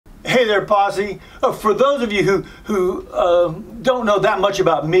Hey there, Posse. For those of you who don't know that much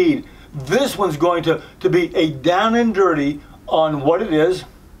about mead, this one's going to be a down and dirty on what it is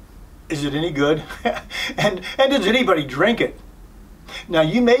it any good, and does anybody drink it? Now,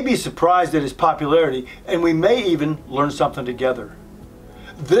 you may be surprised at its popularity, and we may even learn something together.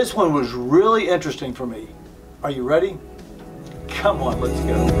 This one was really interesting for me. Are you ready? Come on, let's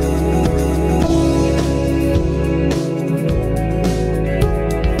go.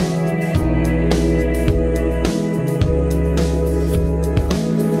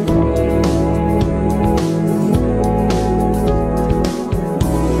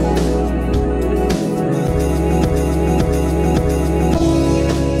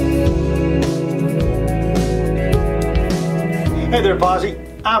 Hey there, Posse.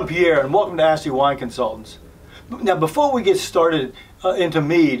 I'm Pierre, and welcome to Asti Wine Consultants. Now, before we get started into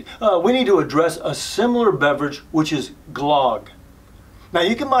mead, we need to address a similar beverage, which is glögg. Now,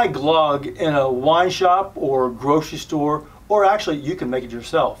 you can buy glögg in a wine shop or grocery store, or actually, you can make it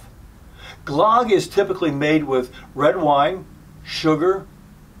yourself. Glögg is typically made with red wine, sugar,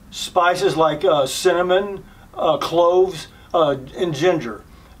 spices like cinnamon, cloves, and ginger.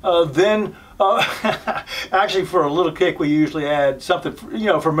 Actually, for a little kick, we usually add something,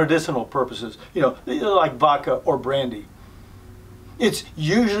 for medicinal purposes, like vodka or brandy. It's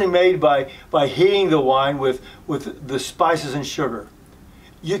usually made by heating the wine with the spices and sugar.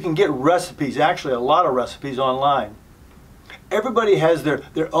 You can get recipes, actually a lot of recipes online. Everybody has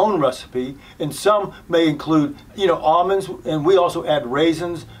their own recipe, and some may include, almonds, and we also add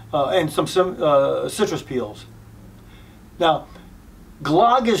raisins and some citrus peels. Now,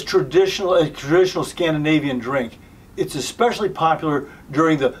 glögg is a traditional Scandinavian drink. It's especially popular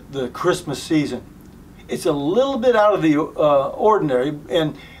during the Christmas season. It's a little bit out of the ordinary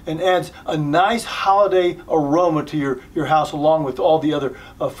and adds a nice holiday aroma to your house, along with all the other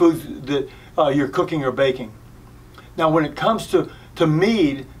foods that you're cooking or baking. Now, when it comes to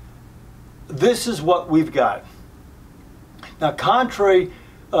mead, this is what we've got. Now, contrary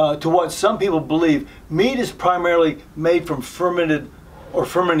to what some people believe, mead is primarily made from fermenting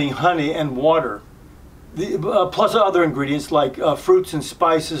honey and water, plus other ingredients like fruits and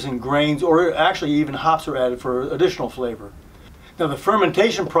spices and grains, or actually even hops are added for additional flavor. Now, the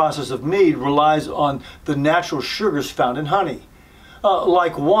fermentation process of mead relies on the natural sugars found in honey.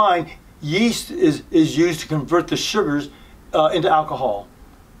 Like wine, yeast is used to convert the sugars into alcohol.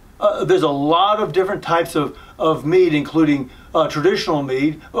 There's a lot of different types of mead, including traditional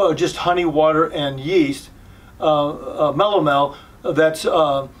mead, just honey, water, and yeast, melomel, that's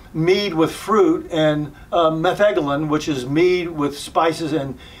mead with fruit, and metheglin, which is mead with spices,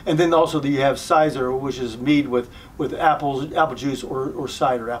 and then also you have cider, which is mead with apple juice or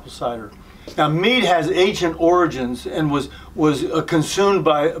cider, apple cider. Now, mead has ancient origins and was consumed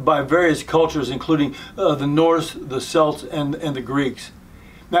by various cultures, including the Norse, the Celts, and the Greeks.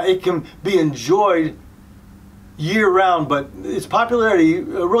 Now, it can be enjoyed year-round, but its popularity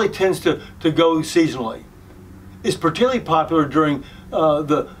really tends to go seasonally. It's particularly popular during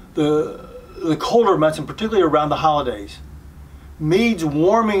the colder months, and particularly around the holidays. Mead's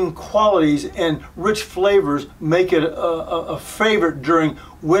warming qualities and rich flavors make it a favorite during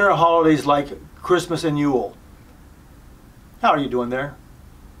winter holidays like Christmas and Yule. How are you doing there?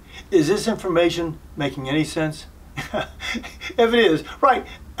 Is this information making any sense? If it is, write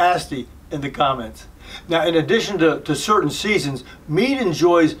Asti in the comments. Now, in addition to certain seasons, mead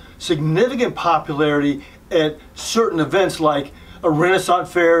enjoys significant popularity at certain events like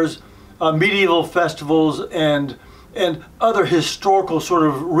Renaissance fairs, medieval festivals, and other historical sort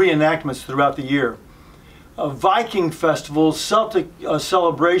of reenactments throughout the year. Viking festivals, Celtic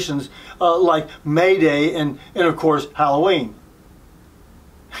celebrations like May Day, and of course Halloween.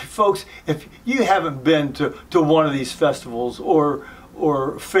 Folks, if you haven't been to one of these festivals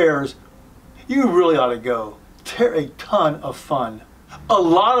or fairs, you really ought to go. They're a ton of fun. A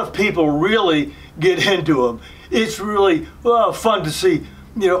lot of people really get into them. It's really fun to see,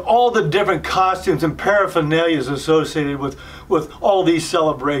 all the different costumes and paraphernalias associated with all these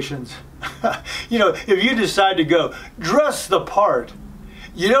celebrations. If you decide to go, dress the part.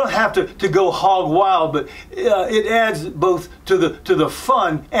 You don't have to go hog wild, but it adds both to the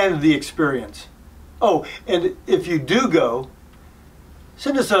fun and the experience. Oh, and if you do go,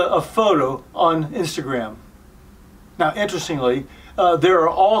 send us a photo on Instagram. Now, interestingly, there are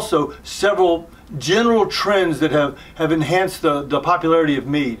also several general trends that have enhanced the popularity of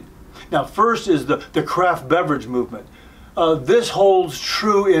mead. Now, first is the craft beverage movement. This holds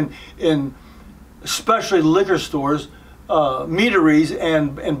true in especially liquor stores, meaderies,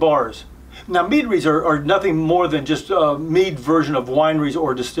 and bars. Now, meaderies are nothing more than just a mead version of wineries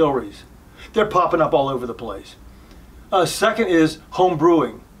or distilleries. They're popping up all over the place. Second is home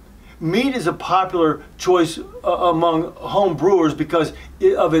brewing. Mead is a popular choice among home brewers because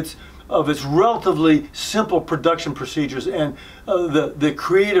of its relatively simple production procedures and the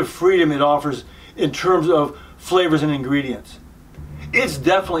creative freedom it offers in terms of flavors and ingredients. It's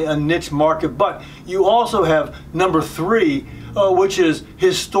definitely a niche market, but you also have number 3, which is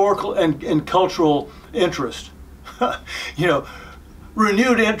historical and cultural interest. You know,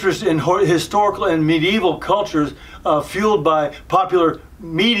 renewed interest in historical and medieval cultures fueled by popular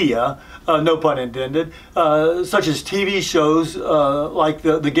media, no pun intended, such as TV shows like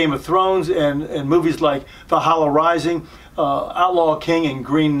the Game of Thrones and movies like Valhalla Rising, Outlaw King, and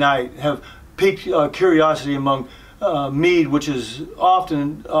Green Knight have piqued curiosity among mead, which is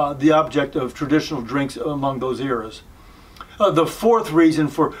often the object of traditional drinks among those eras. The fourth reason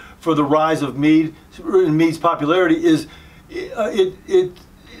for the rise of mead's popularity is it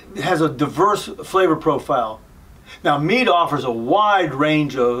has a diverse flavor profile. Now, mead offers a wide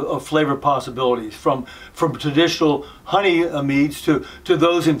range of flavor possibilities, from traditional honey meads to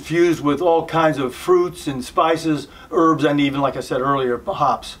those infused with all kinds of fruits and spices, herbs, and even, like I said earlier,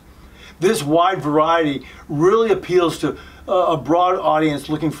 hops. This wide variety really appeals to a broad audience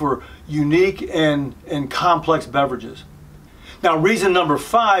looking for unique and complex beverages. Now, reason number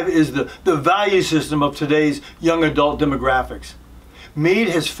 5 is the value system of today's young adult demographics. Mead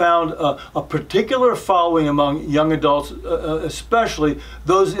has found a particular following among young adults, especially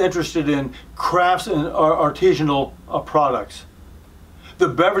those interested in crafts and artisanal products. The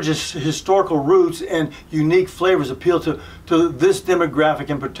beverage's historical roots and unique flavors appeal to this demographic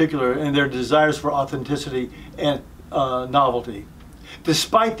in particular and their desires for authenticity and novelty.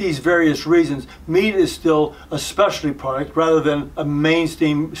 Despite these various reasons, mead is still a specialty product rather than a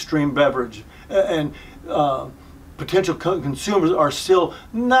mainstream beverage, and potential consumers are still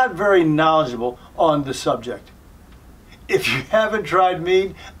not very knowledgeable on the subject. If you haven't tried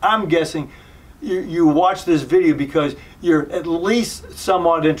mead, I'm guessing you watch this video because you're at least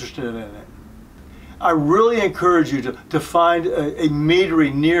somewhat interested in it. I really encourage you to find a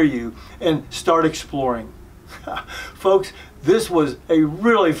meadery near you and start exploring. Folks, this was a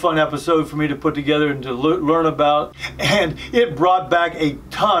really fun episode for me to put together and to learn about, and it brought back a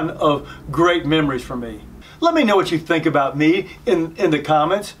ton of great memories for me. Let me know what you think about mead in the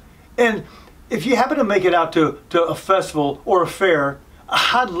comments, and if you happen to make it out to a festival or a fair,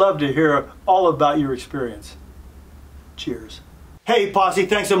 I'd love to hear all about your experience. Cheers. Hey Posse,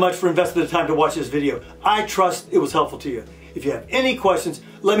 thanks so much for investing the time to watch this video. I trust it was helpful to you. If you have any questions,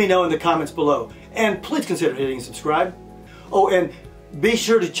 let me know in the comments below. And please consider hitting subscribe. Oh, and be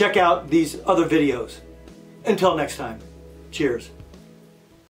sure to check out these other videos. Until next time, cheers.